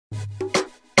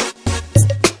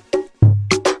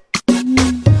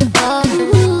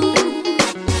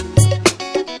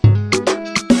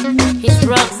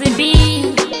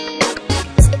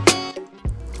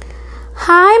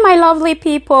lovely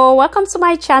people, welcome to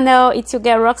my channel. It's your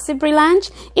girl Roxy Brillange.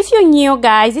 If you're new,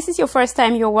 guys, this is your first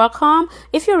time, you're welcome.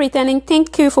 If you're returning,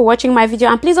 thank you for watching my video,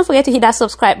 and please don't forget to hit that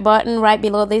subscribe button right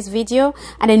below this video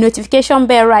and the notification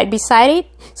bell right beside it,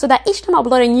 so that each time I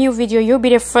upload a new video you'll be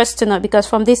the first to know, because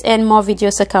from this end more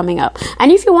videos are coming up.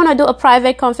 And if you want to do a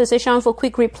private conversation for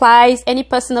quick replies, any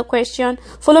personal question,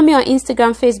 follow me on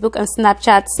Instagram, Facebook and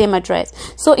Snapchat, same address.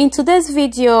 So in today's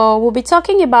video we'll be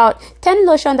talking about 10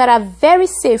 lotions that are very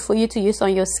safe for you to use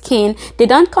on your skin. They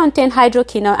don't contain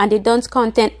hydroquinone and they don't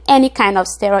contain any kind of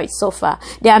steroids so far.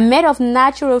 They are made of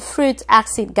natural fruit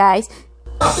acid, guys.